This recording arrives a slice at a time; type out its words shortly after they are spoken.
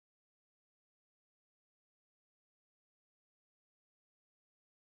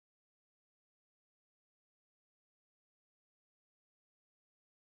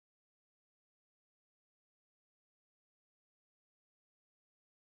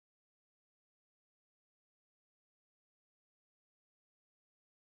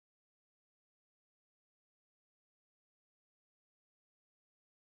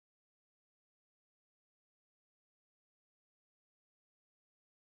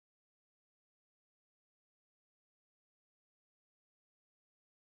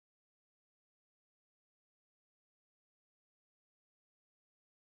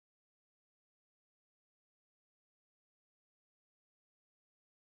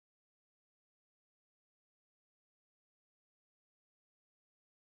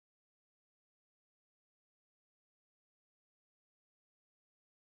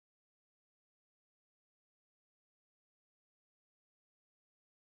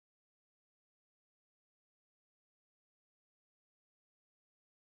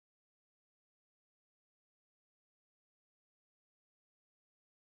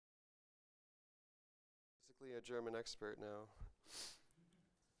Basically a German expert now.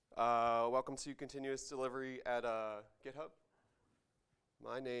 Welcome to Continuous Delivery at GitHub.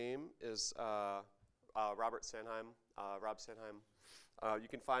 My name is Robert Sanheim, Rob Sanheim. You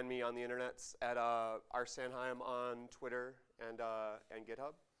can find me on the internet at rsanheim on Twitter and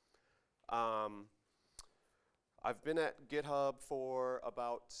GitHub. I've been at GitHub for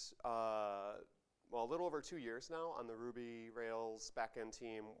about a little over 2 years now on the Ruby Rails backend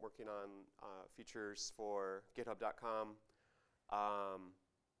team, working on features for GitHub.com.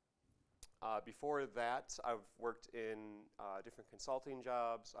 Before that, I've worked in different consulting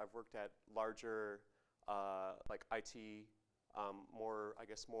jobs. I've worked at larger, like IT, more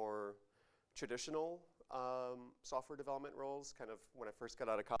traditional software development roles. Kind of when I first got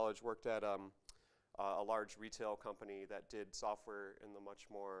out of college, worked at a large retail company that did software in the much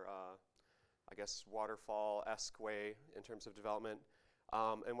more waterfall-esque way in terms of development.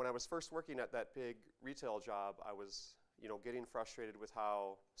 And when I was first working at that big retail job, I was getting frustrated with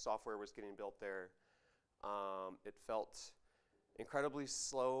how software was getting built there. It felt incredibly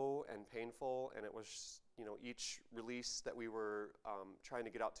slow and painful, and it was each release that we were trying to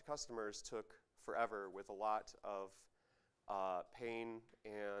get out to customers took forever with a lot of pain,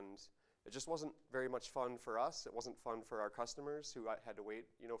 and it just wasn't very much fun for us. It wasn't fun for our customers who had to wait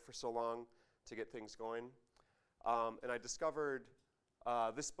for so long to get things going. And I discovered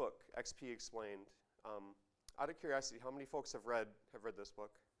this book, XP Explained. Out of curiosity, how many folks have read this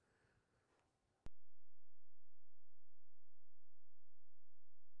book?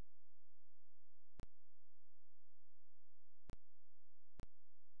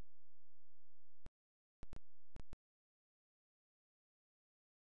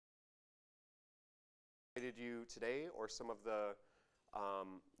 Did you today, or some of the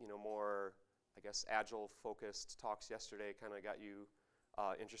more agile-focused talks yesterday kind of got you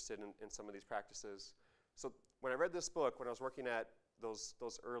interested in some of these practices? So when I read this book, when I was working at those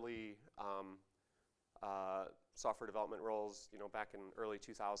early software development roles, back in early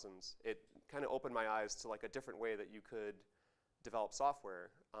 2000s, it kind of opened my eyes to like a different way that you could develop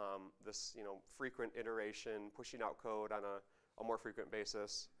software. This frequent iteration, pushing out code on a more frequent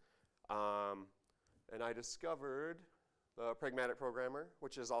basis. And I discovered the Pragmatic Programmer,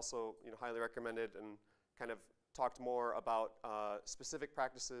 which is also highly recommended, and kind of talked more about specific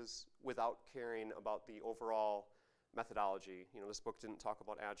practices without caring about the overall methodology. This book didn't talk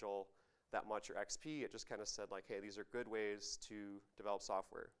about Agile that much or XP. It just kind of said like, hey, these are good ways to develop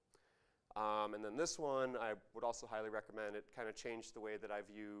software. And then this one I would also highly recommend. It kind of changed the way that I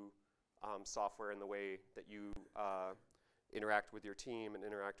view software and the way that you interact with your team and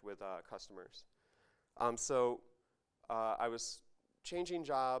interact with customers. So I was changing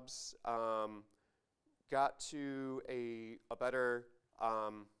jobs, got to a better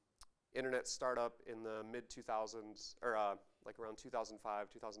internet startup in the mid-2000s, or like around 2005,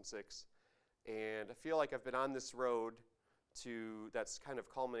 2006. And I feel like I've been on this road that's kind of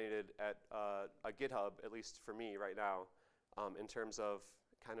culminated at a GitHub, at least for me right now, in terms of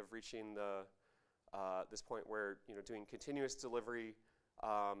kind of reaching this point where doing continuous delivery,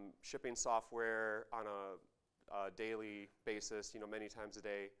 shipping software on a daily basis, many times a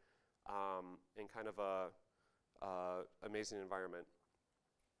day, in kind of a amazing environment.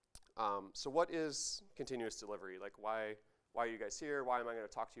 So what is continuous delivery? Like, why are you guys here? Why am I going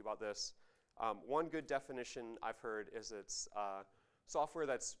to talk to you about this? One good definition I've heard is it's software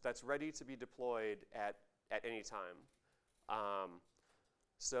that's ready to be deployed at any time.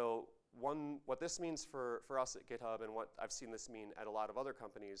 So what this means for us at GitHub, and what I've seen this mean at a lot of other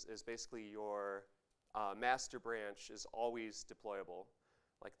companies, is basically your master branch is always deployable.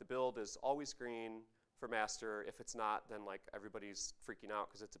 Like the build is always green for master. If it's not, then like everybody's freaking out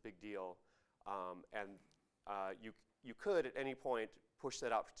because it's a big deal. And you could at any point push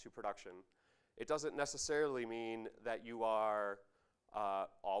that out to production. It doesn't necessarily mean that you are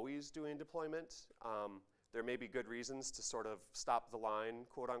always doing deployment. There may be good reasons to sort of stop the line,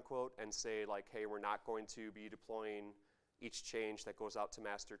 quote unquote, and say like, hey, we're not going to be deploying each change that goes out to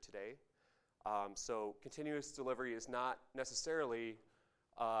master today. So continuous delivery is not necessarily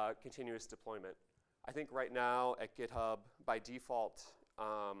continuous deployment. I think right now at GitHub, by default,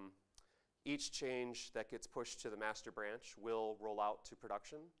 each change that gets pushed to the master branch will roll out to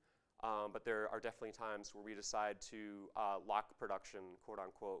production. But there are definitely times where we decide to lock production, quote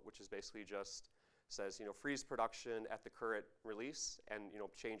unquote, which is basically just says, freeze production at the current release, and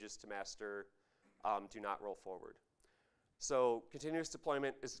changes to master do not roll forward. So continuous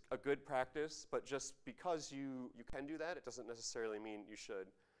deployment is a good practice, but just because you can do that, it doesn't necessarily mean you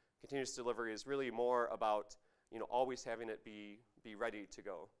should. Continuous delivery is really more about always having it be ready to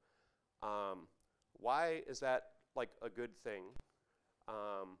go. why is that like a good thing?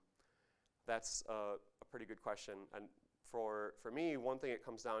 That's a pretty good question. And for me, one thing it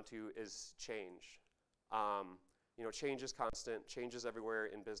comes down to is change. You know, change is constant. Change is everywhere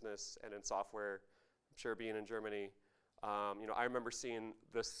in business and in software. I'm sure being in Germany, you know, I remember seeing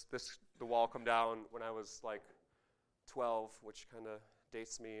the wall come down when I was like 12, which kind of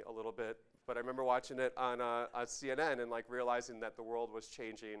dates me a little bit. But I remember watching it on CNN and like realizing that the world was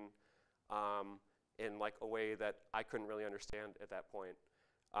changing in like a way that I couldn't really understand at that point.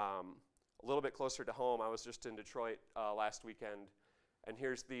 A little bit closer to home, I was just in Detroit last weekend, and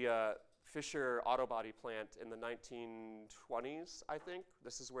here's the Fisher auto body plant in the 1920s, I think.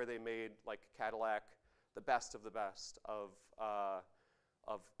 This is where they made like Cadillac, the best of the best of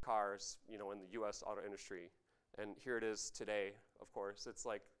cars, you know, in the U.S. auto industry. And here it is today, of course. It's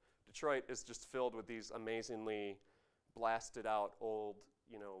like Detroit is just filled with these amazingly blasted out old,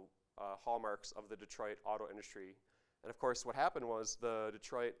 you know, hallmarks of the Detroit auto industry. And of course, what happened was the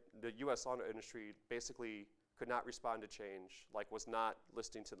U.S. auto industry basically could not respond to change, like was not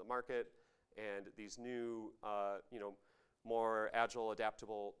listening to the market, and these new, you know, more agile,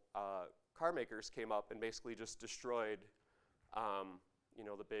 adaptable car makers came up and basically just destroyed, you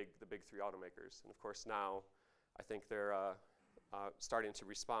know, the big three automakers. And of course, now I think they're starting to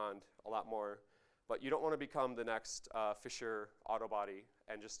respond a lot more. But you don't want to become the next Fisher auto body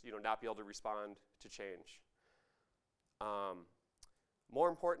and just, you know, not be able to respond to change. More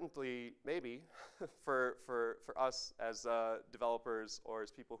importantly, maybe for us as developers or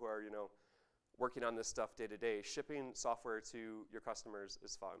as people who are, you know, working on this stuff day to day, shipping software to your customers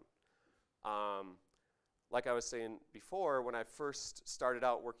is fun. Like I was saying before, when I first started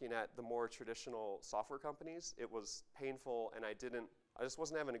out working at the more traditional software companies, it was painful, and I just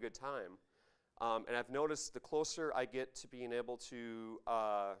wasn't having a good time. And I've noticed the closer I get to being able to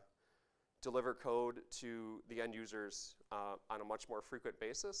deliver code to the end users on a much more frequent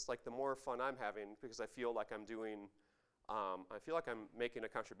basis, like the more fun I'm having, because I feel like I'm doing, I feel like I'm making a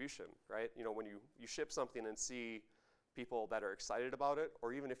contribution, right? You know, when you ship something and see people that are excited about it,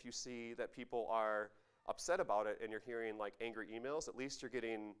 or even if you see that people are upset about it and you're hearing like angry emails, at least you're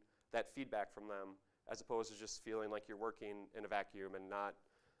getting that feedback from them, as opposed to just feeling like you're working in a vacuum and not,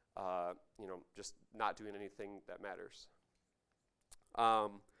 you know, just not doing anything that matters.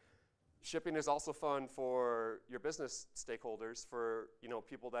 Shipping is also fun for your business stakeholders, for, you know,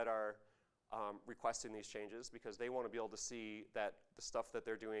 people that are requesting these changes, because they want to be able to see that the stuff that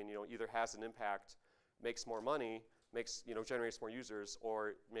they're doing, you know, either has an impact, makes more money, makes, you know, generates more users,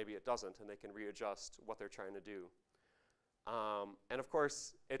 or maybe it doesn't, and they can readjust what they're trying to do. And of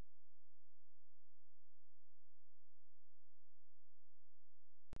course,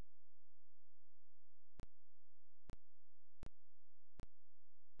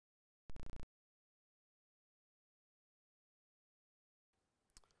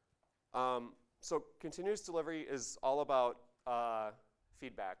 so continuous delivery is all about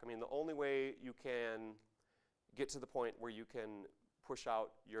feedback. I mean, the only way you can get to the point where you can push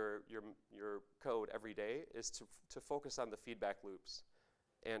out your code every day is to focus on the feedback loops,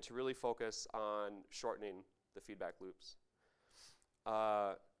 and to really focus on shortening the feedback loops.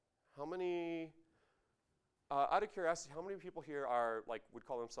 How many, out of curiosity, how many people here are like would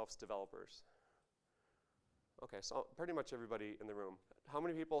call themselves developers? Okay, so pretty much everybody in the room. How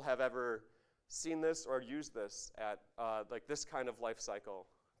many people have ever seen this or used this at like this kind of life cycle?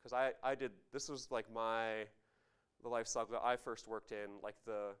 Because I did, this was like the life cycle that I first worked in, like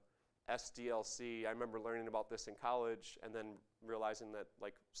the SDLC. I remember learning about this in college and then realizing that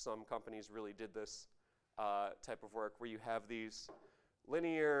like some companies really did this type of work, where you have these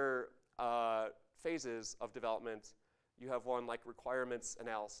linear phases of development. You have one like requirements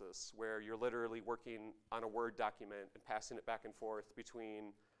analysis, where you're literally working on a Word document and passing it back and forth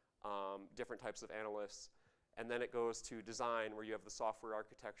between different types of analysts. And then it goes to design, where you have the software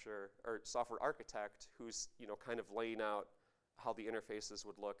architecture, or software architect, who's, you know, kind of laying out how the interfaces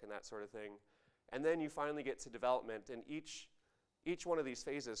would look and that sort of thing. And then you finally get to development, and each one of these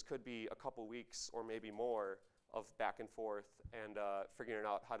phases could be a couple weeks or maybe more of back and forth and figuring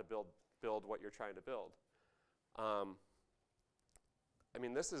out how to build what you're trying to build. I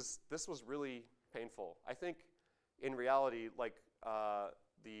mean, this was really painful. I think in reality, like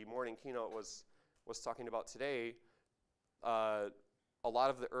the morning keynote was talking about today, a lot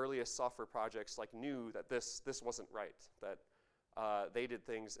of the earliest software projects like knew that this wasn't right, that they did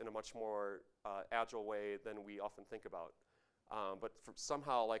things in a much more agile way than we often think about. But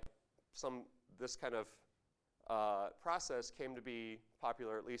somehow, like this kind of process came to be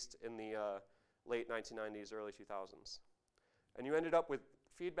popular, at least in the late 1990s, early 2000s. And you ended up with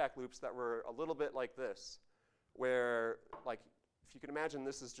feedback loops that were a little bit like this, where like if you can imagine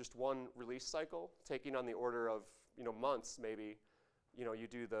this is just one release cycle taking on the order of months maybe.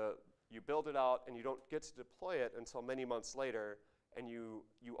 You build it out and you don't get to deploy it until many months later, and you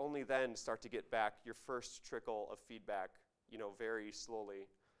only then start to get back your first trickle of feedback very slowly.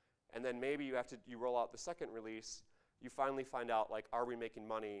 And then maybe you roll out the second release, you finally find out, like, are we making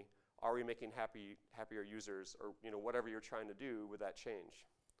money? Are we making happier users? Or whatever you're trying to do with that change.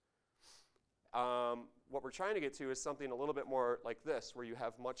 What we're trying to get to is something a little bit more like this, where you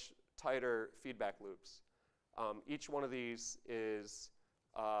have much tighter feedback loops. Each one of these is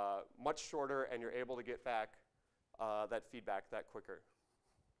much shorter, and you're able to get back that feedback that quicker.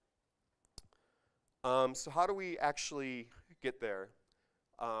 So how do we actually get there?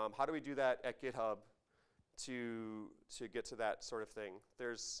 How do we do that at GitHub to get to that sort of thing?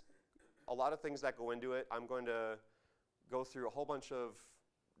 There's a lot of things that go into it. I'm going to go through a whole bunch of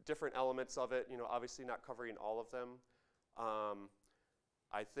different elements of it, obviously not covering all of them.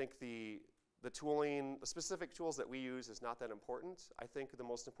 I think the tooling, the specific tools that we use is not that important. I think the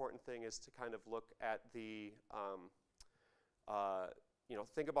most important thing is to kind of look at the,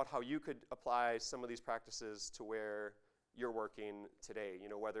 think about how you could apply some of these practices to where you're working today,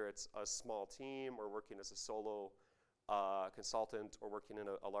 whether it's a small team or working as a solo consultant or working in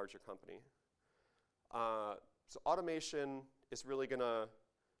a larger company. So automation is really going to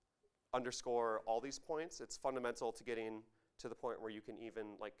underscore all these points. It's fundamental to getting to the point where you can even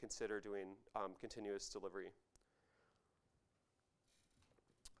consider doing continuous delivery.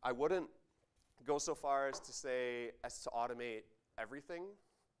 I wouldn't go so far as to automate everything.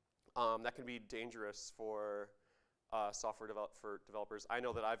 That can be dangerous for software developers. I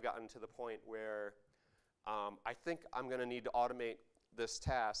know that I've gotten to the point where I think I'm going to need to automate this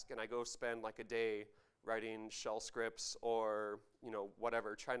task, and I go spend like a day writing shell scripts or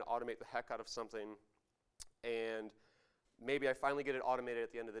whatever, trying to automate the heck out of something, and maybe I finally get it automated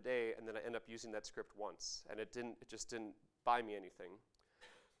at the end of the day, and then I end up using that script once, and it just didn't buy me anything.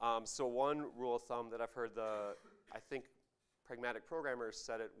 So one rule of thumb that I've heard I think pragmatic programmers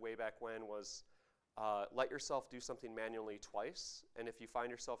said it way back when was let yourself do something manually twice, and if you find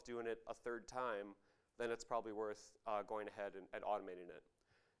yourself doing it a third time, then it's probably worth going ahead and automating it.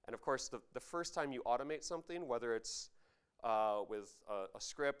 And of course, the first time you automate something, whether it's with a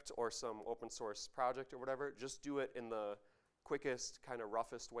script or some open source project or whatever, just do it in the quickest, kind of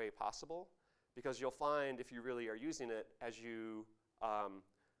roughest way possible, because you'll find if you really are using it, as you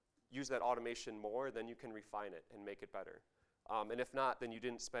use that automation more, then you can refine it and make it better. And if not, then you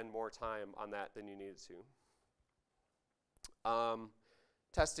didn't spend more time on that than you needed to.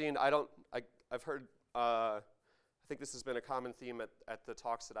 Testing, I've heard, I think this has been a common theme at the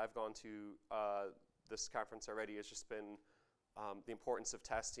talks that I've gone to this conference already. It's just been the importance of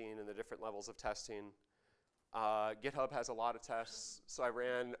testing and the different levels of testing. GitHub has a lot of tests, so I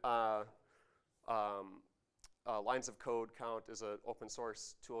ran lines of code count is an open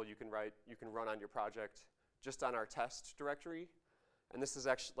source tool you can run on your project just on our test directory. And this is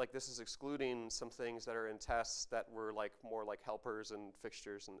actually, this is excluding some things that are in tests that were more like helpers and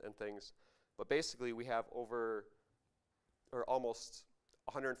fixtures and things. But basically we have almost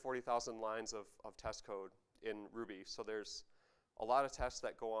 140,000 lines of test code in Ruby. So there's a lot of tests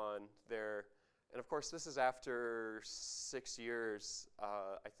that go on there. And of course, this is after 6 years,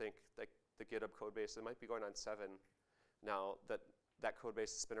 I think, the GitHub code base. It might be going on 7 now that code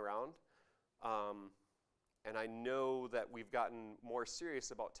base has been around. And I know that we've gotten more serious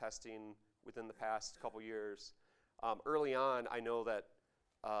about testing within the past couple years. Early on, I know that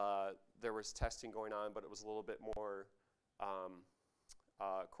there was testing going on, but it was a little bit more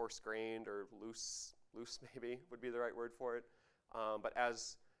coarse-grained or loose maybe would be the right word for it. But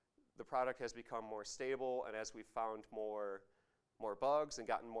as the product has become more stable, and as we've found more bugs and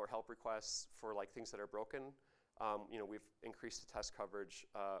gotten more help requests for things that are broken, we've increased the test coverage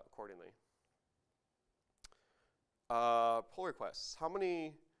accordingly. Pull requests. How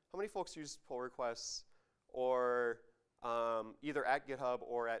many folks use pull requests, or either at GitHub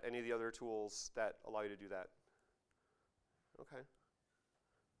or at any of the other tools that allow you to do that? Okay.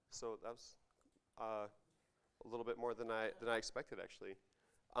 So that was a little bit more than I expected, actually.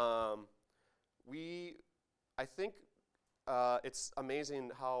 I think it's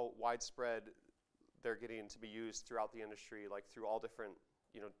amazing how widespread they're getting to be used throughout the industry, through all different,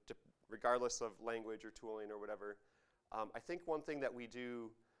 regardless of language or tooling or whatever. I think one thing that we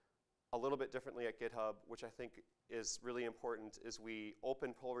do a little bit differently at GitHub, which I think is really important, is we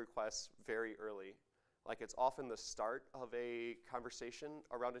open pull requests very early. It's often the start of a conversation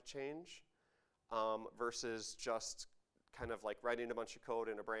around a change versus just kind of like writing a bunch of code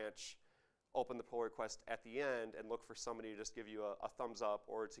in a branch, open the pull request at the end, and look for somebody to just give you a thumbs up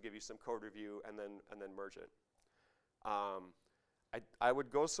or to give you some code review, and then merge it. I would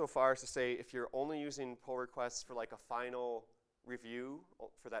go so far as to say if you're only using pull requests for like a final review,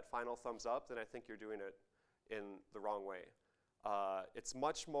 for that final thumbs up, then I think you're doing it in the wrong way. It's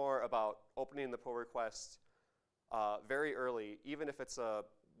much more about opening the pull request very early, even if it's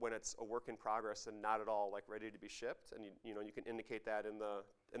when it's a work in progress and not at all like ready to be shipped. And you can indicate that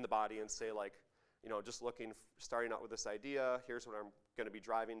in the body and say like, just starting out with this idea. Here's what I'm going to be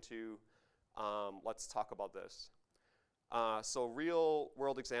driving to. Let's talk about this. So real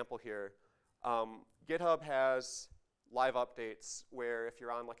world example here. GitHub has live updates where if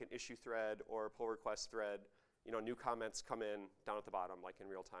you're on like an issue thread or a pull request thread, new comments come in down at the bottom, like in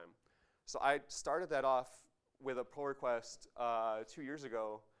real time. So I started that off with a pull request 2 years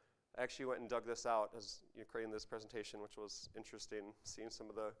ago. I actually went and dug this out as creating this presentation, which was interesting, seeing some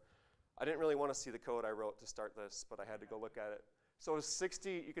of the, I didn't really want to see the code I wrote to start this, but I had to go look at it. So it was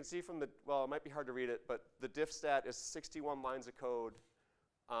 60, you can see from well, it might be hard to read it, but the diff stat is 61 lines of code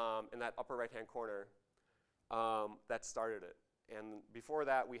in that upper right-hand corner that started it. And before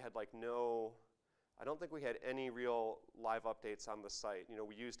that, we had like I don't think we had any real live updates on the site.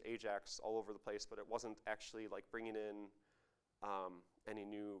 We used Ajax all over the place, but it wasn't actually like bringing in any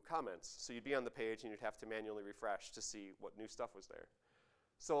new comments. So you'd be on the page and you'd have to manually refresh to see what new stuff was there.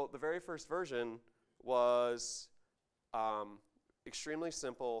 So the very first version was extremely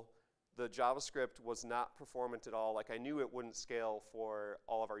simple. The JavaScript was not performant at all. Like I knew it wouldn't scale for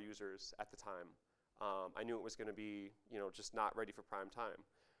all of our users at the time. I knew it was going to be, just not ready for prime time.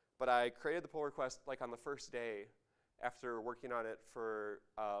 But I created the pull request like on the first day after working on it for,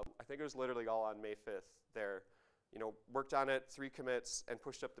 I think it was literally all on May 5th there. Worked on it, 3 commits, and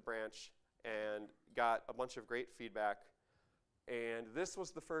pushed up the branch, and got a bunch of great feedback. And this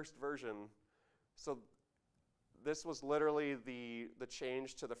was the first version. So this was literally the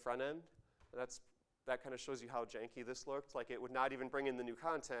change to the front end. That kind of shows you how janky this looked. Like it would not even bring in the new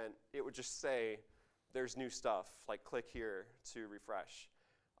content. It would just say, there's new stuff, like click here to refresh.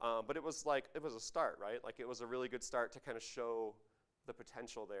 But it was a start, right? Like it was a really good start to kind of show the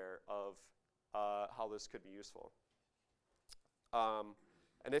potential there of how this could be useful.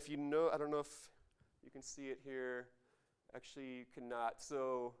 And if I don't know if you can see it here. Actually, you cannot.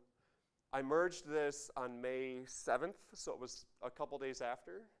 So I merged this on May 7th, so it was a couple days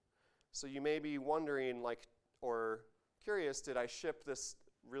after. So you may be wondering, or curious, did I ship this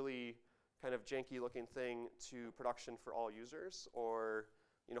really kind of janky looking thing to production for all users? Or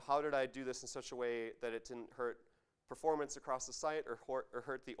how did I do this in such a way that it didn't hurt performance across the site or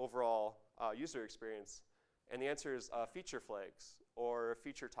hurt the overall user experience? And the answer is feature flags or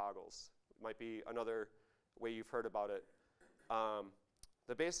feature toggles might be another way you've heard about it.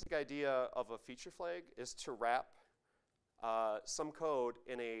 The basic idea of a feature flag is to wrap some code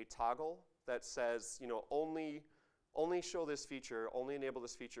in a toggle that says, only show this feature, only enable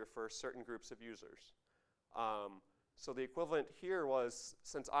this feature for certain groups of users. So the equivalent here was,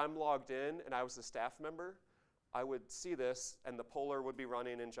 since I'm logged in and I was a staff member, I would see this and the poller would be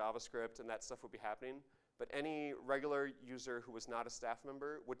running in JavaScript and that stuff would be happening. But any regular user who was not a staff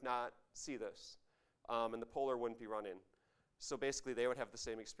member would not see this. And the poller wouldn't be running. So basically they would have the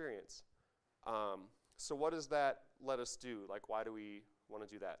same experience. So what does that let us do? Like, why do we want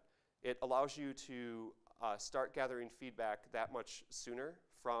to do that? It allows you to start gathering feedback that much sooner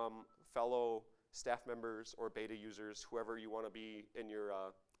from fellow staff members or beta users, whoever you want to be in your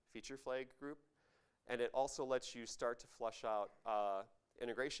feature flag group. And it also lets you start to flush out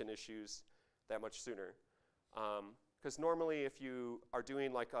integration issues that much sooner. Because normally if you are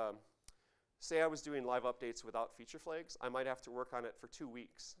doing say I was doing live updates without feature flags, I might have to work on it for 2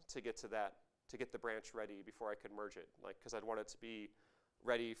 weeks to get to that, to get the branch ready before I could merge it. Because I'd want it to be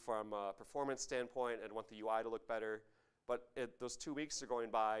ready from a performance standpoint and want the UI to look better. But those 2 weeks are going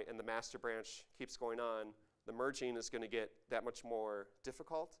by and the master branch keeps going on. The merging is going to get that much more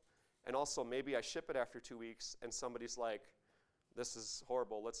difficult. And also maybe I ship it after 2 weeks and somebody's like, this is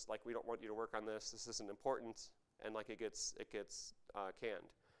horrible. We don't want you to work on this. This isn't important. And it gets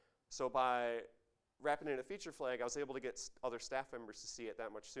canned. So by wrapping in a feature flag, I was able to get other staff members to see it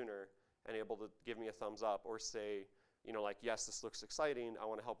that much sooner and able to give me a thumbs up or say, yes, this looks exciting. I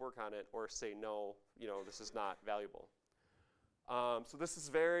want to help work on it. Or say, no, this is not valuable. So this is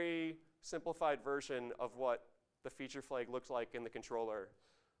a very simplified version of what the feature flag looks like in the controller.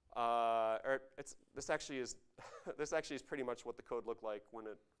 This actually is pretty much what the code looked like when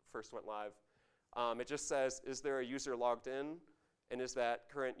it first went live. It just says, is there a user logged in? And is that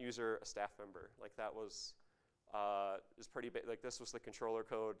current user a staff member? That was is pretty big. Like this was the controller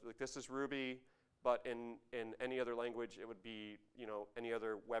code. Like this is Ruby, but in any other language, it would be, any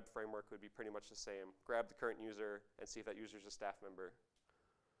other web framework would be pretty much the same. Grab the current user and see if that user is a staff member.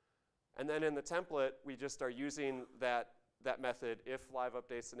 And then in the template, we just are using that method if live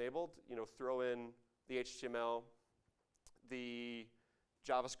updates enabled. Throw in the HTML. The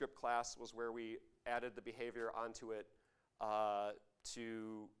JavaScript class was where we added the behavior onto it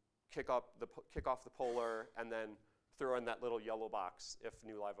to kick off the poller and then throw in that little yellow box if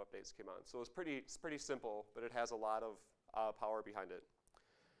new live updates came on. So it's pretty simple, but it has a lot of power behind it.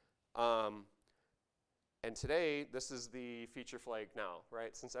 And today, this is the feature flag now,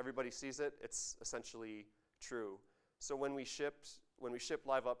 right? Since everybody sees it, it's essentially true. So when we ship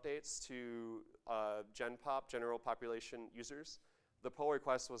live updates to GenPop, general population users, the pull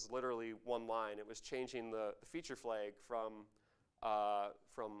request was literally one line. It was changing the feature flag from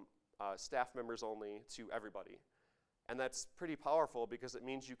staff members only to everybody. And that's pretty powerful because it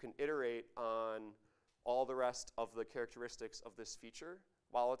means you can iterate on all the rest of the characteristics of this feature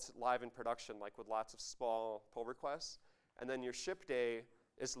while it's live in production, like with lots of small pull requests. And then your ship day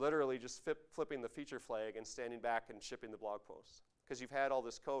is literally just flipping the feature flag and standing back and shipping the blog post. Because you've had all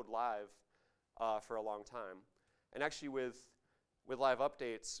this code live for a long time. And actually with live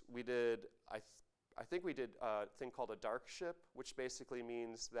updates, we did, I think we did a thing called a dark ship, which basically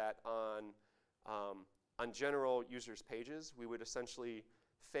means that on general users' pages, we would essentially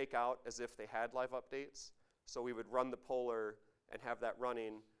fake out as if they had live updates. So we would run the poller and have that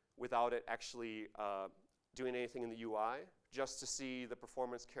running without it actually doing anything in the UI, just to see the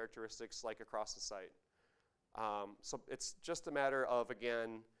performance characteristics like across the site. So it's just a matter of,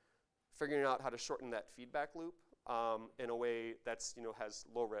 again, figuring out how to shorten that feedback loop in a way that's has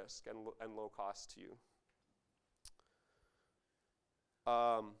low risk and low cost to you.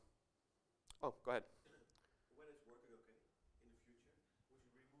 Oh, go ahead. When it's working okay in the future, would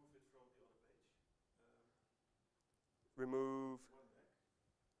you remove it from the other page? Remove. One back.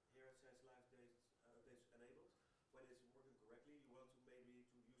 Here it says live updates enabled. When it's working correctly, you want to maybe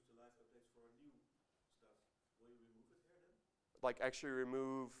to use the live updates for new stuff. Will you remove it here then? Like actually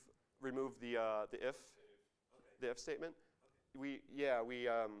remove the if. Okay. The if statement. Okay.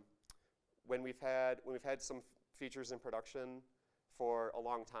 When we've had some features in production for a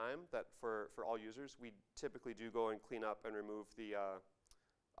long time that for all users, we typically do go and clean up and remove the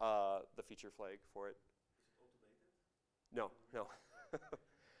feature flag for it. Is it automated?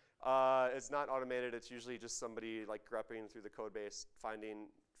 No. It's not automated. It's usually just somebody like grepping through the code base, finding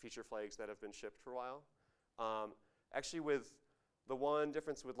feature flags that have been shipped for a while. Actually, with the one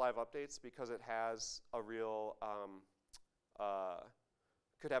difference with live updates, because it has a real,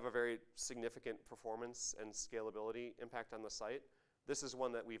 could have a very significant performance and scalability impact on the site. This is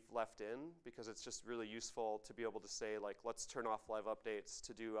one that we've left in because it's just really useful to be able to say, like, let's turn off live updates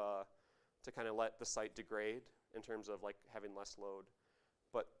to do to kind of let the site degrade in terms of like having less load.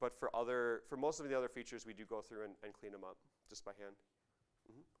 But for most of the other features, we do go through and clean them up just by hand.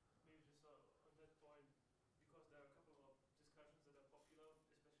 Mm-hmm. Maybe just on that point, because there are a couple of discussions that are popular,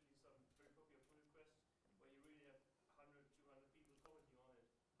 especially some very popular pull requests, where you really have 100, 200 people commenting on it.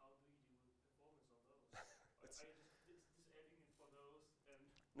 How do you do performance on those? Are you just adding it for those?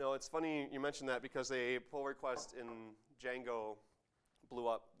 No, it's funny you mentioned that because a pull request in Django blew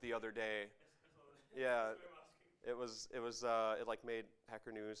up the other day. Yeah. It like made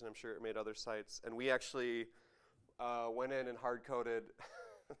Hacker News, and I'm sure it made other sites. And we actually went in and hard coded.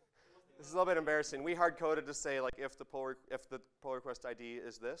 This is a little bit embarrassing. We hard coded to say like if the pull request ID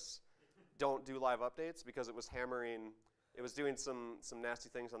is this, don't do live updates, because it was hammering. It was doing some nasty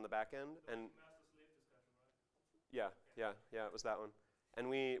things on the back end. And yeah, it was that one. And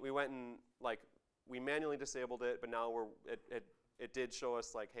we went and like we manually disabled it, but now it did show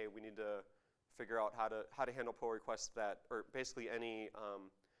us like, hey, we need to figure out how to handle pull requests that, or basically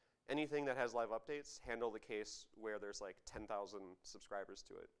anything that has live updates, handle the case where there's like 10,000 subscribers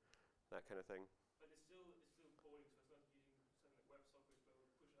to it, that kind of thing. But it's still polling, so it's not using something like WebSockets where we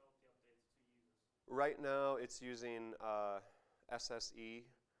push out the updates to users. Right now, it's using SSE,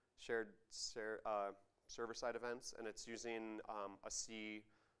 shared server-side events, and it's using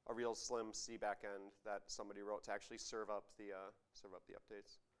a real slim C backend that somebody wrote to actually serve up the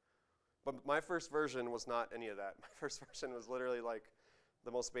updates. But my first version was not any of that. My first version was literally like the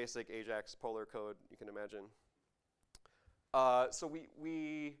most basic Ajax Polar code you can imagine. So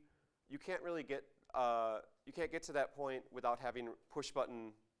you can't really get to that point without having push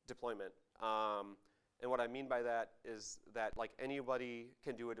button deployment. And what I mean by that is that like anybody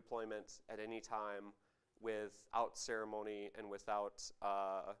can do a deployment at any time without ceremony and without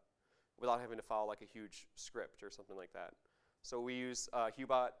without having to follow like a huge script or something like that. So we use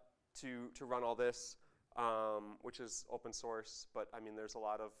Hubot to run all this, which is open source, but I mean there's a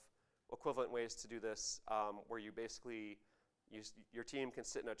lot of equivalent ways to do this where you basically your team can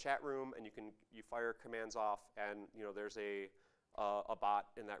sit in a chat room and you fire commands off, and there's a bot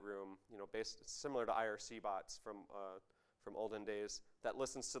in that room, similar to IRC bots from olden days that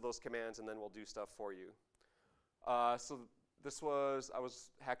listens to those commands and then will do stuff for you. So I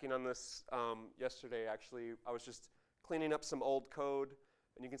was hacking on this yesterday actually. I was just cleaning up some old code,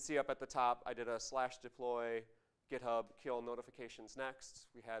 and you can see up at the top I did a /deploy GitHub kill notifications next.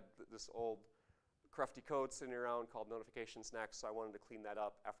 We had this old crufty code sitting around called notifications next, so I wanted to clean that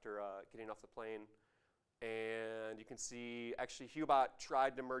up after getting off the plane. And you can see actually Hubot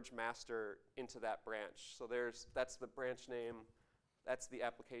tried to merge master into that branch. So that's the branch name, that's the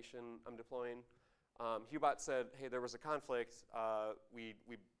application I'm deploying. Hubot said, hey, there was a conflict. We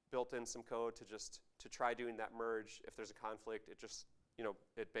built in some code to try doing that merge. If there's a conflict, it just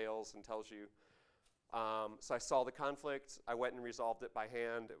it bails and tells you. So I saw the conflict. I went and resolved it by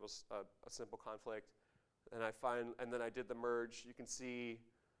hand. It was a simple conflict. And then I did the merge. You can see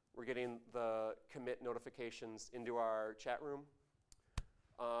we're getting the commit notifications into our chat room.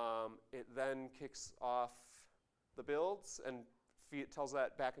 It then kicks off the builds and tells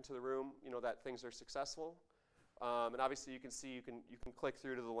that back into the room, that things are successful. And obviously you can see you can click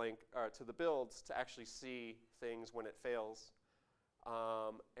through to the link or to the builds to actually see things when it fails.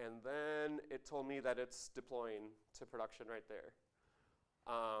 And then it told me that it's deploying to production right there.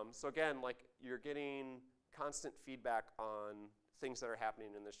 So again, like you're getting constant feedback on things that are happening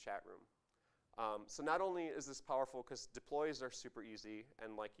in this chat room. So not only is this powerful because deploys are super easy,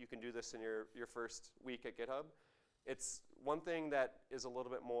 and like you can do this in your first week at GitHub. It's one thing that is a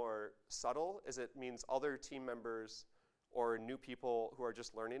little bit more subtle is it means other team members or new people who are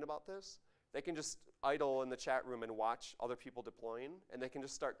just learning about this, they can just idle in the chat room and watch other people deploying, and they can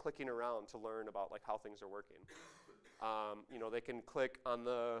just start clicking around to learn about like how things are working. They can click on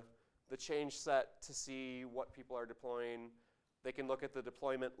the change set to see what people are deploying. They can look at the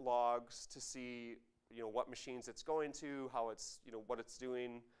deployment logs to see what machines it's going to, how it's what it's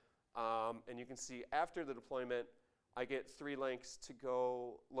doing, and you can see after the deployment, I get 3 links to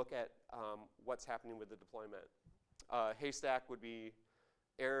go look at what's happening with the deployment. Haystack would be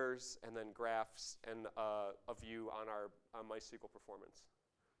errors, and then graphs, and a view on our MySQL performance,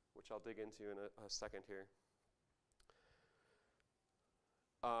 which I'll dig into in a second here.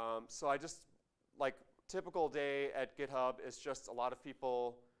 So I just, like, typical day at GitHub is just a lot of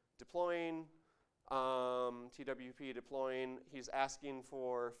people deploying, TWP deploying. He's asking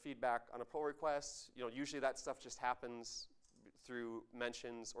for feedback on a pull request. Usually that stuff just happens through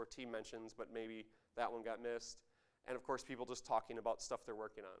mentions or team mentions, but maybe that one got missed. And of course, people just talking about stuff they're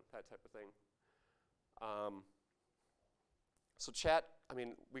working on, that type of thing. So chat,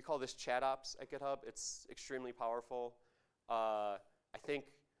 we call this chat ops at GitHub. It's extremely powerful. I think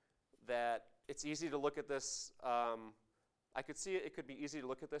that it's easy to look at this. I could see it could be easy to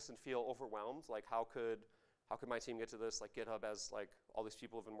look at this and feel overwhelmed. Like, how could my team get to this? Like, GitHub has like all these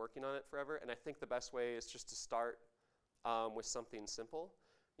people have been working on it forever. And I think the best way is just to start with something simple.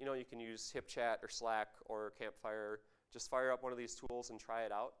 You can use HipChat or Slack or Campfire. Just fire up one of these tools and try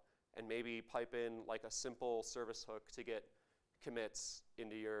it out, and maybe pipe in like a simple service hook to get commits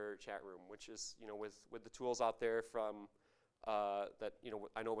into your chat room, which is with the tools out there from that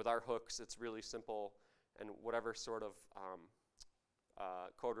I know with our hooks it's really simple, and whatever sort of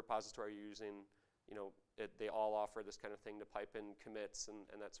code repository you're using, they all offer this kind of thing to pipe in commits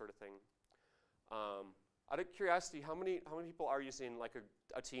and that sort of thing. Out of curiosity, how many people are using like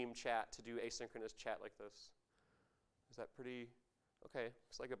a team chat to do asynchronous chat like this? Is that pretty okay?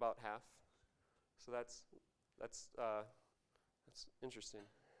 It's like about half. So that's interesting.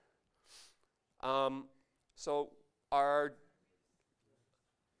 So our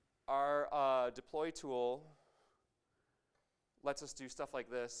deploy tool lets us do stuff like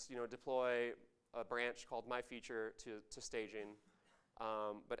this. Deploy a branch called myFeature to staging.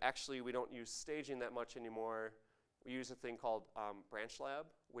 But actually, we don't use staging that much anymore. We use a thing called branch lab,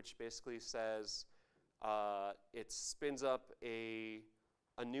 which basically says it spins up a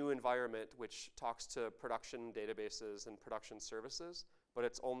new environment which talks to production databases and production services, but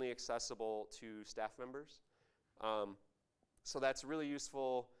it's only accessible to staff members. So that's really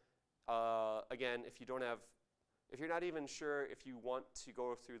useful. Again, if you're not even sure if you want to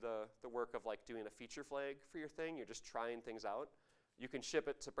go through the work of like doing a feature flag for your thing, you're just trying things out, you can ship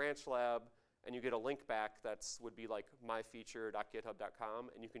it to Branch Lab, and you get a link back would be like myfeature.github.com,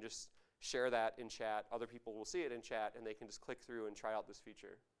 and you can just share that in chat. Other people will see it in chat, and they can just click through and try out this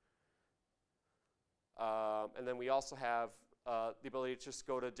feature. And then we also have the ability to just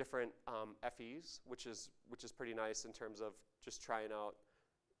go to different FEs, which is pretty nice in terms of just trying out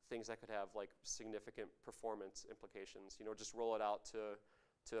things that could have like significant performance implications. You know, just roll it out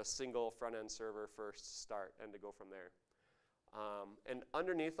to a single front-end server first to start and to go from there. And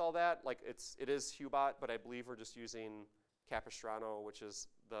underneath all that, like it is Hubot, but I believe we're just using Capistrano, which is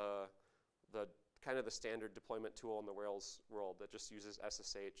the kind of the standard deployment tool in the Rails world that just uses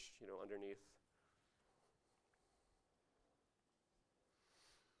SSH, you know, underneath.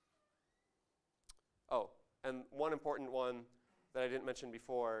 Oh, and one important one that I didn't mention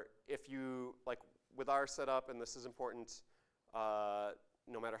before, if you, like with our setup, and this is important,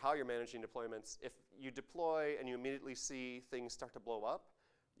 no matter how you're managing deployments, if you deploy and you immediately see things start to blow up,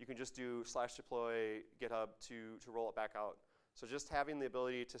 you can just do /deploy GitHub to roll it back out. So just having the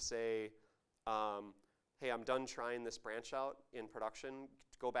ability to say, hey, I'm done trying this branch out in production,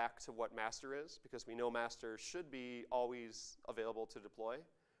 go back to what master is, because we know master should be always available to deploy,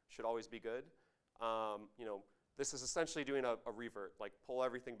 should always be good. You know, this is essentially doing a revert, like pull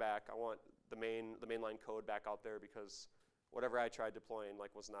everything back. I want the mainline code back out there because whatever I tried deploying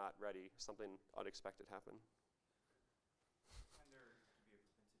like was not ready. Something unexpected happened. Find there to be a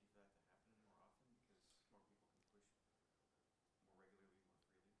propensity for that to happen more often because more people can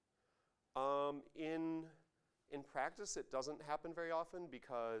push more regularly, more freely? In practice, it doesn't happen very often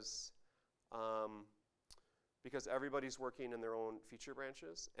because everybody's working in their own feature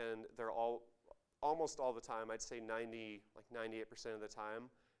branches, and they're almost all the time, I'd say 98% of the time,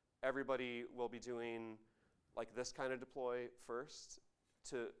 everybody will be doing like this kind of deploy first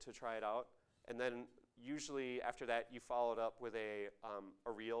to try it out, and then usually after that you follow it up with a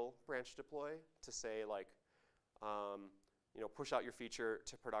real branch deploy to say like, you know, push out your feature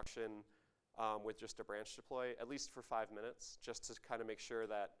to production with just a branch deploy, at least for 5 minutes, just to kind of make sure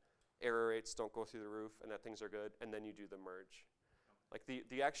that error rates don't go through the roof and that things are good, and then you do the merge. Like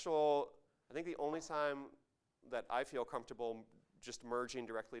the actual, I think the only time that I feel comfortable just merging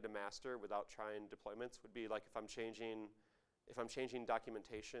directly to master without trying deployments would be like if I'm changing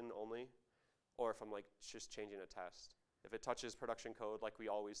documentation only, or if I'm like just changing a test. If it touches production code, like we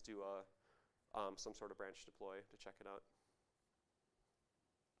always do some sort of branch deploy to check it out.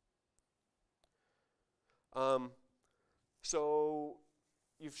 So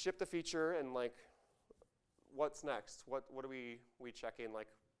you've shipped the feature, and like, what's next? What are we checking? Like,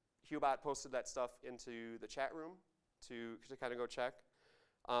 Hubot posted that stuff into the chat room to kind of go check.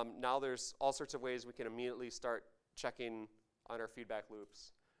 Now there's all sorts of ways we can immediately start checking on our feedback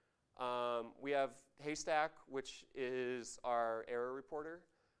loops. We have Haystack, which is our error reporter.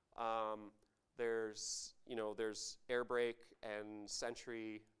 There's Airbrake and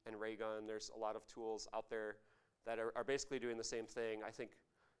Sentry and Raygun. There's a lot of tools out there that are basically doing the same thing. I think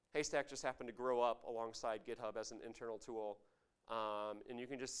Haystack just happened to grow up alongside GitHub as an internal tool. And you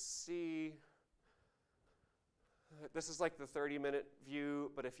can just see, this is like the 30-minute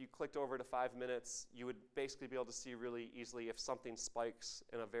view, but if you clicked over to 5 minutes, you would basically be able to see really easily if something spikes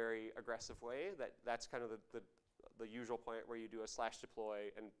in a very aggressive way. That's kind of the usual point where you do a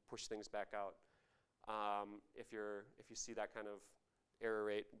 /deploy and push things back out. If you see that kind of error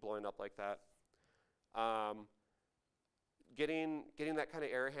rate blowing up like that. Getting that kind of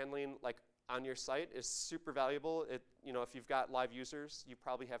error handling like on your site is super valuable. If you've got live users, you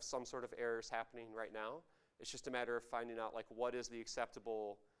probably have some sort of errors happening right now. It's just a matter of finding out like what is the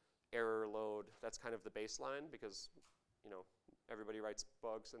acceptable error load. That's kind of the baseline, because everybody writes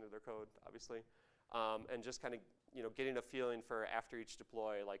bugs into their code, obviously, and just kind of getting a feeling for after each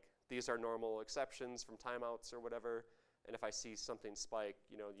deploy, like these are normal exceptions from timeouts or whatever. And if I see something spike,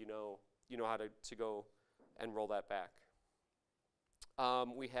 you know how to go and roll that back.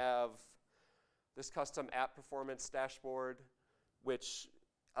 We have this custom app performance dashboard, which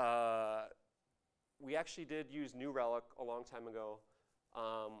we actually did use New Relic a long time ago,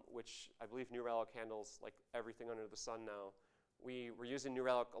 which I believe New Relic handles like everything under the sun now. We were using New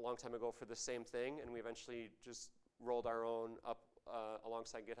Relic a long time ago for the same thing, and we eventually just rolled our own up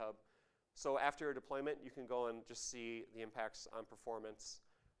alongside GitHub. So after a deployment, you can go and just see the impacts on performance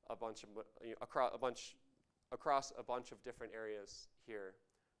across a bunch of different areas here,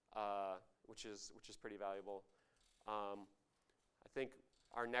 which is pretty valuable. I think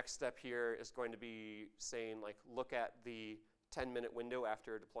our next step here is going to be saying like, look at the 10-minute window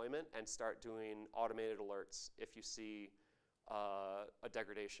after a deployment and start doing automated alerts if you see a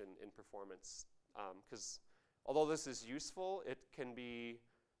degradation in performance. Because although this is useful,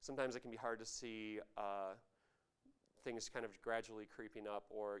 sometimes it can be hard to see things kind of gradually creeping up,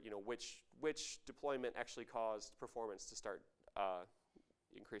 or which deployment actually caused performance to start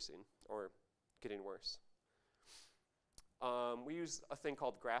increasing or getting worse. We use a thing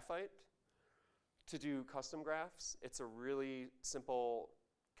called Graphite to do custom graphs. It's a really simple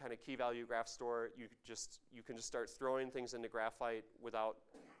kind of key value graph store. You can just start throwing things into Graphite without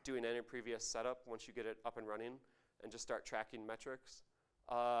doing any previous setup once you get it up and running, and just start tracking metrics.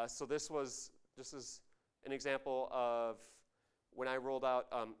 So this is an example of when I rolled out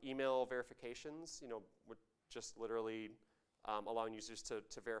email verifications, with just literally allowing users to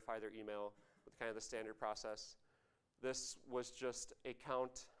verify their email with kind of the standard process. This was just a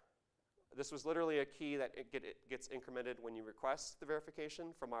count. This was literally a key that it gets incremented when you request the verification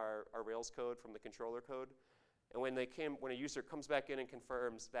from our Rails code, from the controller code. And when a user comes back in and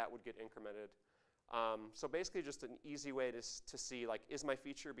confirms, that would get incremented. So basically just an easy way to see, like, is my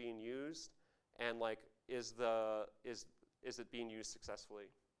feature being used? And like, is it being used successfully?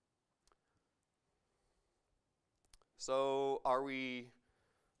 So are we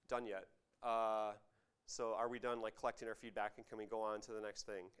done yet? So are we done like collecting our feedback, and can we go on to the next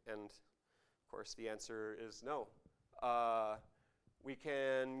thing? And of course the answer is no. We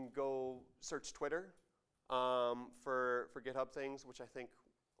can go search Twitter for GitHub things, which I think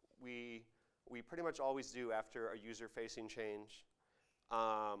we pretty much always do after a user-facing change.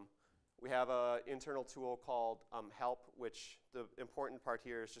 We have an internal tool called help, which the important part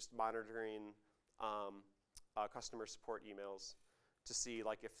here is just monitoring customer support emails to see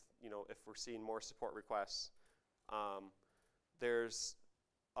like if we're seeing more support requests. There's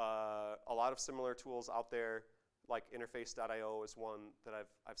a lot of similar tools out there, like interface.io is one that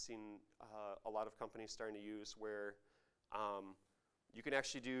I've seen a lot of companies starting to use, where you can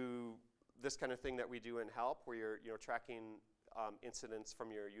actually do this kind of thing that we do in help, where you're tracking incidents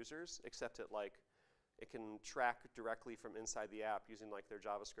from your users, except it can track directly from inside the app using like their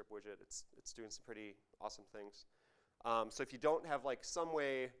JavaScript widget. It's doing some pretty awesome things. So if you don't have like some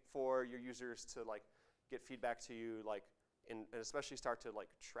way for your users to like get feedback to you, like and especially start to like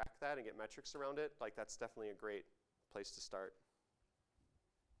track that and get metrics around it, like that's definitely a great place to start.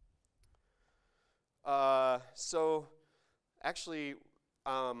 So actually,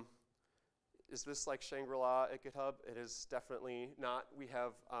 is this like Shangri-La at GitHub? It is definitely not. We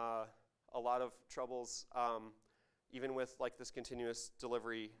have a lot of troubles, even with like this continuous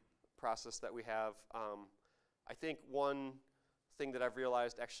delivery process that we have. I think one thing that I've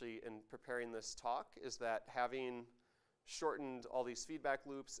realized actually in preparing this talk is that having shortened all these feedback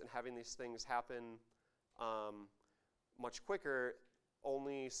loops and having these things happen much quicker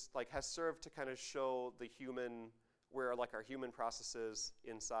only like has served to kind of show the human, where like our human processes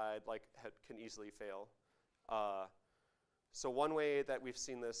inside like can easily fail. So one way that we've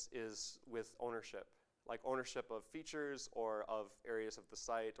seen this is with ownership, like ownership of features or of areas of the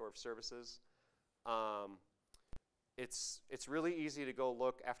site or of services. It's really easy to go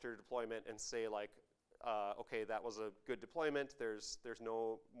look after deployment and say like, okay, that was a good deployment. There's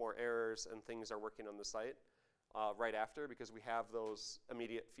no more errors and things are working on the site right after, because we have those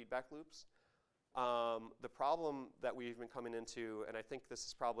immediate feedback loops. The problem that we've been coming into, and I think this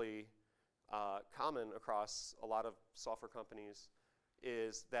is probably common across a lot of software companies,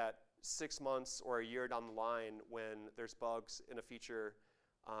 is that 6 months or a year down the line, when there's bugs in a feature,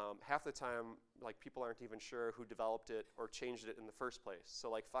 half the time like people aren't even sure who developed it or changed it in the first place. So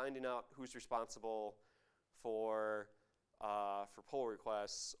like finding out who's responsible for pull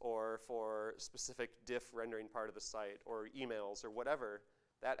requests or for specific diff rendering part of the site or emails or whatever,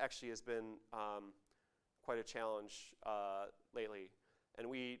 that actually has been quite a challenge lately. And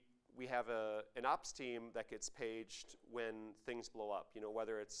we have an ops team that gets paged when things blow up,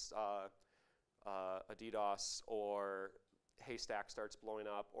 whether it's a DDoS or Haystack starts blowing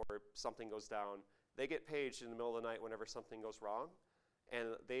up or something goes down. They get paged in the middle of the night whenever something goes wrong.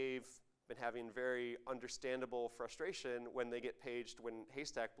 And they've been having very understandable frustration when they get paged when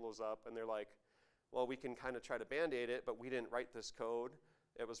Haystack blows up, and they're like, well, we can kind of try to band-aid it, but we didn't write this code.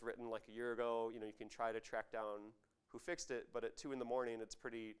 It was written like a year ago. You can try to track down who fixed it, but at 2 in the morning, it's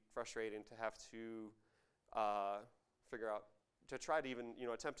pretty frustrating to have to figure out, to try to even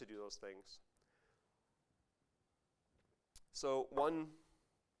attempt to do those things. So one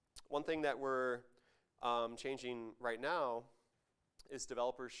thing that we're changing right now is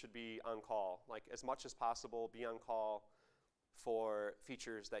developers should be on call. Like as much as possible, be on call for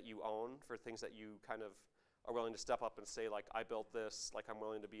features that you own, for things that you kind of are willing to step up and say like, I built this, like I'm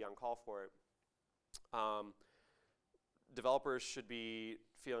willing to be on call for it. Developers should be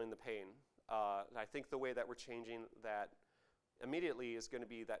feeling the pain. And I think the way that we're changing that immediately is going to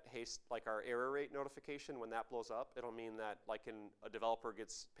be that like our error rate notification, when that blows up, it'll mean that like a developer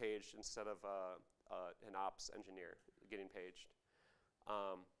gets paged instead of an ops engineer getting paged.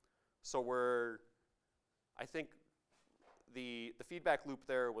 So I think the feedback loop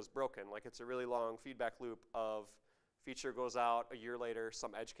there was broken. Like it's a really long feedback loop of feature goes out, a year later,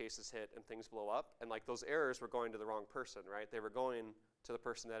 some edge cases hit and things blow up. And like those errors were going to the wrong person, right? They were going to the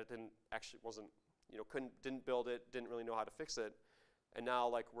person that it didn't build it, didn't really know how to fix it. And now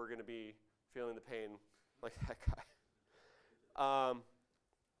like we're gonna be feeling the pain like that guy.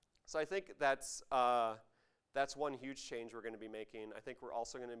 So I think that's one huge change we're gonna be making. I think we're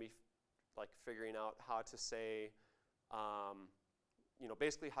also gonna be like figuring out how to say,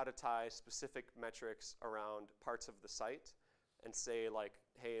 basically how to tie specific metrics around parts of the site and say like,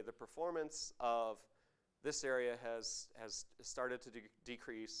 hey, the performance of this area has started to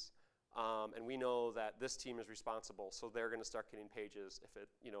decrease, and we know that this team is responsible, so they're going to start getting pages if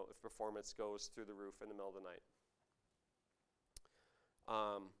performance goes through the roof in the middle of the night.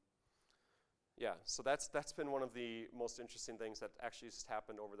 Yeah, so that's been one of the most interesting things that actually just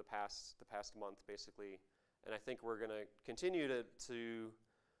happened over the past month, basically. And I think we're going to continue to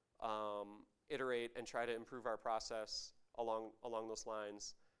iterate and try to improve our process along those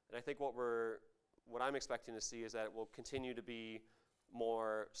lines. And I think what I'm expecting to see is that it will continue to be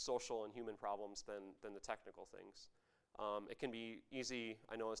more social and human problems than the technical things. It can be easy,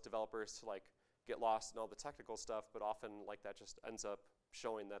 I know, as developers to like get lost in all the technical stuff, but often like that just ends up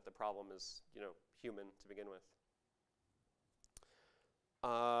showing that the problem is human to begin with.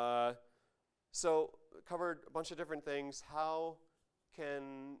 So covered a bunch of different things. How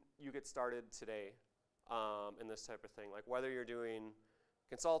can you get started today in this type of thing? Like whether you're doing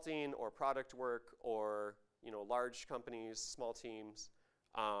consulting or product work or large companies, small teams.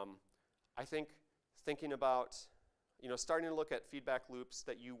 I think thinking about starting to look at feedback loops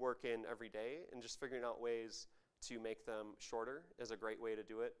that you work in every day and just figuring out ways to make them shorter is a great way to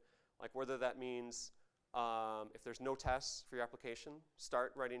do it. Like whether that means if there's no tests for your application,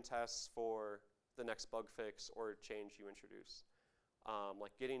 start writing tests for the next bug fix or change you introduce.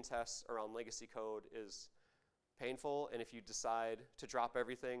 Like getting tests around legacy code is painful, and if you decide to drop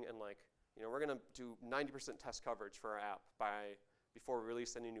everything and like, we're gonna do 90% test coverage for our app before we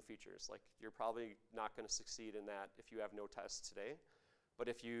release any new features, like you're probably not gonna succeed in that if you have no tests today. But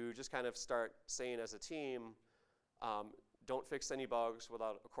if you just kind of start saying as a team, don't fix any bugs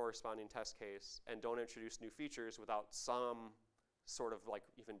without a corresponding test case, and don't introduce new features without some sort of like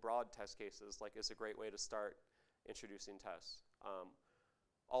even broad test cases, like is a great way to start introducing tests.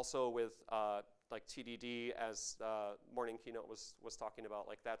 Also with like TDD, as morning keynote was talking about,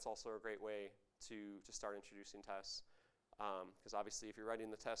 like that's also a great way to start introducing tests. Because obviously if you're writing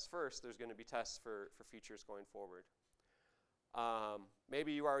the tests first, there's going to be tests for features going forward.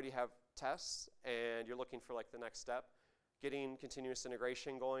 Maybe you already have tests and you're looking for like the next step. Getting continuous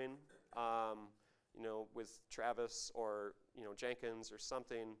integration going, with Travis or Jenkins or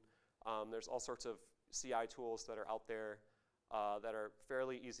something. There's all sorts of CI tools that are out there that are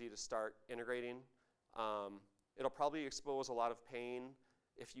fairly easy to start integrating. It'll probably expose a lot of pain.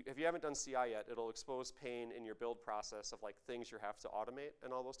 If you haven't done CI yet, it'll expose pain in your build process of like things you have to automate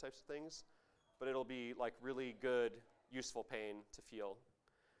and all those types of things. But it'll be like really good, useful pain to feel.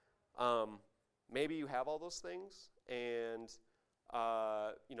 Maybe you have all those things and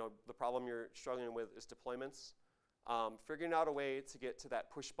the problem you're struggling with is deployments. Figuring out a way to get to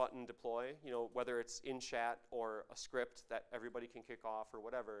that push button deploy, whether it's in chat or a script that everybody can kick off or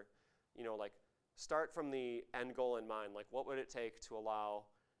whatever, like start from the end goal in mind. Like what would it take to allow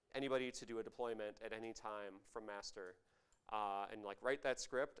anybody to do a deployment at any time from master? And like write that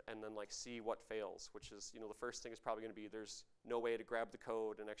script and then like see what fails, which is, the first thing is probably gonna be there's no way to grab the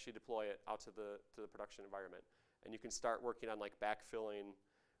code and actually deploy it out to the production environment. And you can start working on like backfilling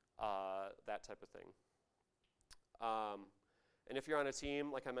that type of thing. And if you're on a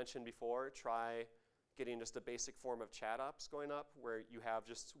team, like I mentioned before, try getting just a basic form of chat ops going up where you have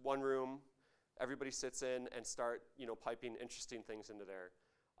just one room, everybody sits in and start piping interesting things into there.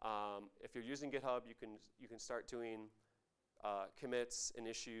 If you're using GitHub, you can start doing commits and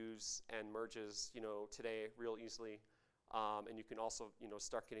issues and merges today real easily. And you can also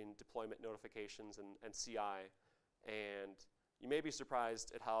start getting deployment notifications and CI. And you may be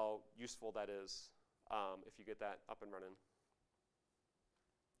surprised at how useful that is if you get that up and running.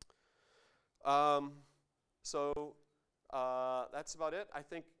 So that's about it. I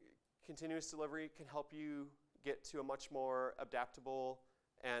think continuous delivery can help you get to a much more adaptable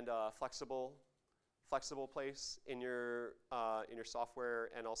and flexible place in your software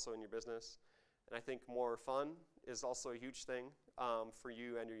and also in your business. And I think more fun is also a huge thing for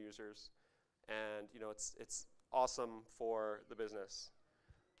you and your users. And it's awesome for the business.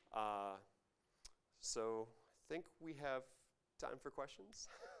 So I think we have time for questions.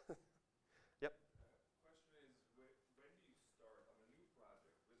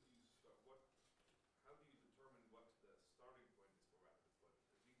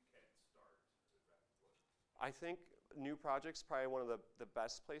 I think new projects, probably one of the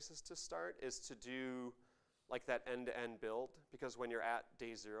best places to start is to do like that end-to-end build, because when you're at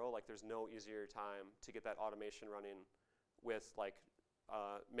day zero, like there's no easier time to get that automation running with like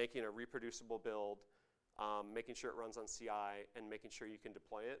making a reproducible build, making sure it runs on CI, and making sure you can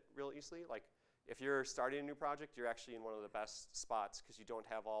deploy it real easily. Like if you're starting a new project, you're actually in one of the best spots because you don't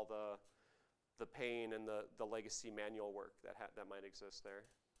have all the pain and the legacy manual work that might exist there.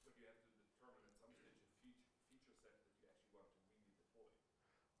 But you have to determine at some stage a feature set that you actually want to really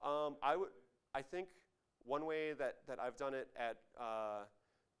deploy. I think one way that I've done it at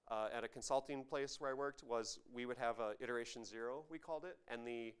a consulting place where I worked was we would have a iteration 0, we called it, and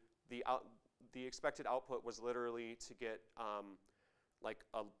the expected output was literally to get like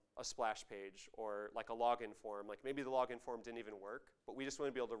a splash page or like a login form. Like maybe the login form didn't even work, but we just want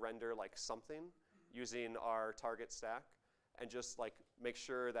to be able to render like something using our target stack and just like make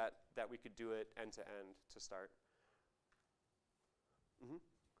sure that we could do it end to end to start. Mm-hmm.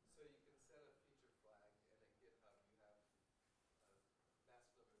 So you can set a feature flag, and at GitHub you have a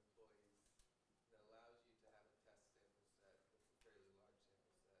massive number of employees that allows you to have a test sample set that's a fairly large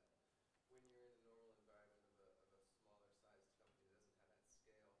sample set. When you're in a normal environment of a smaller sized company that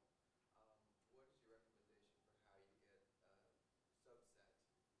doesn't have that scale, what is your recommendation for how you get a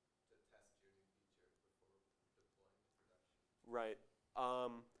subset to test your new feature before deploying to production? Right.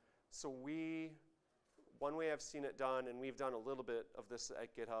 So one way I've seen it done, and we've done a little bit of this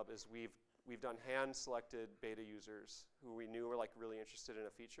at GitHub, is we've done hand-selected beta users who we knew were like really interested in a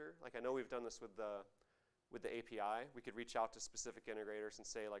feature. Like I know we've done this with the API. We could reach out to specific integrators and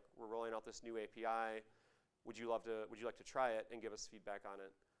say like, we're rolling out this new API. Would you like to try it and give us feedback on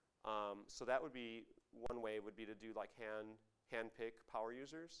it? So that would be one way, would be to do like hand pick power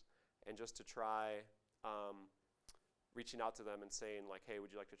users and just to try reaching out to them and saying like, hey,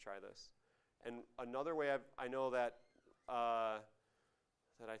 would you like to try this? And another way I know that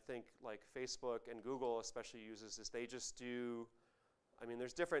that I think like Facebook and Google especially uses is they just do, I mean,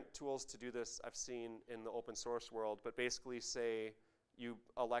 there's different tools to do this I've seen in the open source world, but basically say you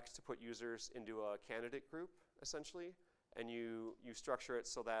elect to put users into a candidate group essentially, and you structure it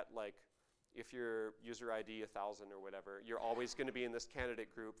so that like if your user ID 1,000 or whatever, you're always going to be in this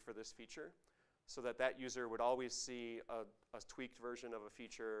candidate group for this feature, so that user would always see a tweaked version of a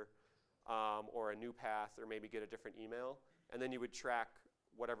feature or a new path, or maybe get a different email, and then you would track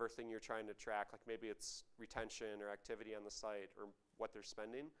whatever thing you're trying to track, like maybe it's retention or activity on the site or what they're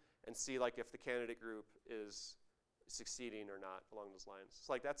spending, and see like if the candidate group is succeeding or not along those lines.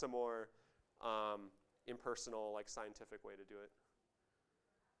 So like that's a more impersonal, like scientific way to do it.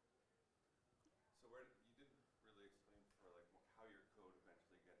 So you didn't really explain for like how your code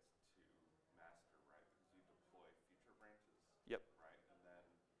eventually gets to master, right? Because you deploy feature branches. Yep. Right, and then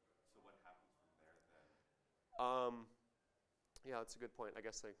so what happens from there then? Yeah, that's a good point. I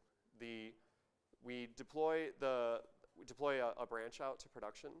guess like we deploy a branch out to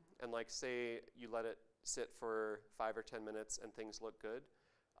production, and like say you let it sit for 5 or 10 minutes and things look good.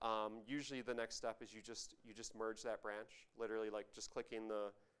 Usually the next step is you just merge that branch, literally like just clicking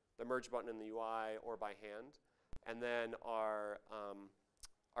the merge button in the UI or by hand, and then our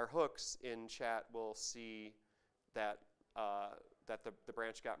hooks in chat will see that the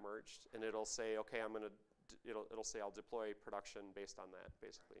branch got merged, and it'll say, okay, it'll say I'll deploy production based on that,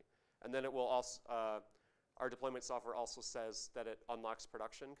 basically. And then it will also, our deployment software also says that it unlocks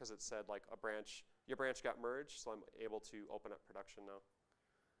production because it said like your branch got merged, so I'm able to open up production now.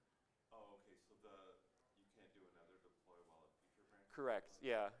 Oh, okay, so you can't do another deploy while a feature branch is Correct,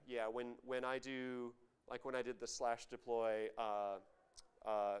 deployed? yeah. When I do, like when I did the /deploy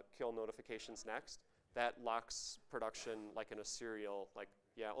kill notifications next, that locks production like in a serial, like,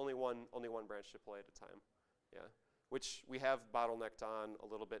 yeah, only one branch deploy at a time, yeah. Which we have bottlenecked on a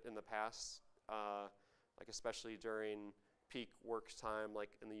little bit in the past, like especially during peak work time,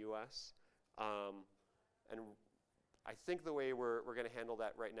 like in the US. And I think the way we're going to handle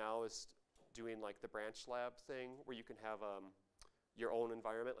that right now is doing like the branch lab thing, where you can have your own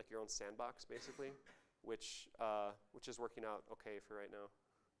environment, like your own sandbox, basically, which is working out okay for right now.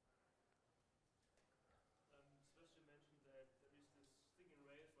 Sebastian mentioned that there is this thing in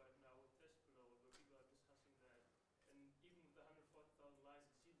Rails right now with test load, where people are discussing that, and even with the 140,000 lines,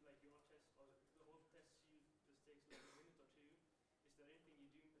 it seems like your test, or the whole test suite, just takes like a minute or two. Is there anything you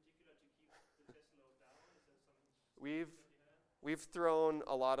do in particular to keep the test load down? Is there something We've that you have? We've thrown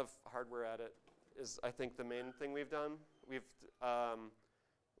a lot of hardware at it, is I think the main thing we've done.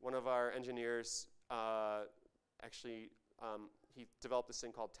 One of our engineers actually, he developed this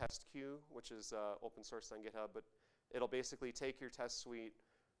thing called TestQ, which is open source on GitHub, but it'll basically take your test suite,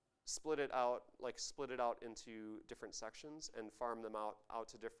 split it out into different sections and farm them out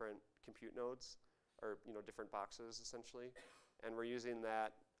to different compute nodes, or different boxes essentially. And we're using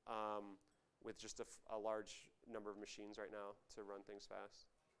that with just a large number of machines right now to run things fast.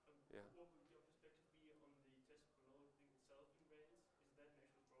 Yeah. What would your perspective be on the test per node thing itself in Rails? Is that an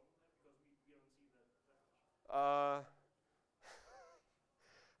actual problem there? Because we don't see that much.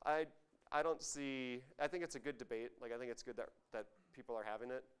 I don't see. I think it's a good debate. Like, I think it's good that people are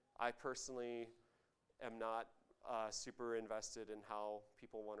having it. I personally am not super invested in how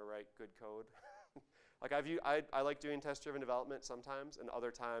people want to write good code. Like, I like doing test-driven development sometimes, and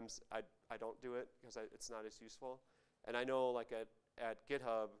other times I don't do it because it's not as useful. And I know, like, at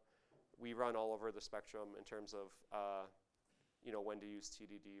GitHub, we run all over the spectrum in terms of when to use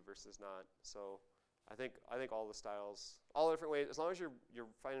TDD versus not. So I think all the styles, all the different ways, as long as you're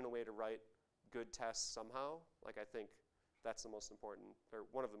finding a way to write good tests somehow, like, I think that's the most important, or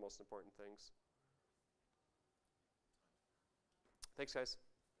one of the most important things. Thanks, guys.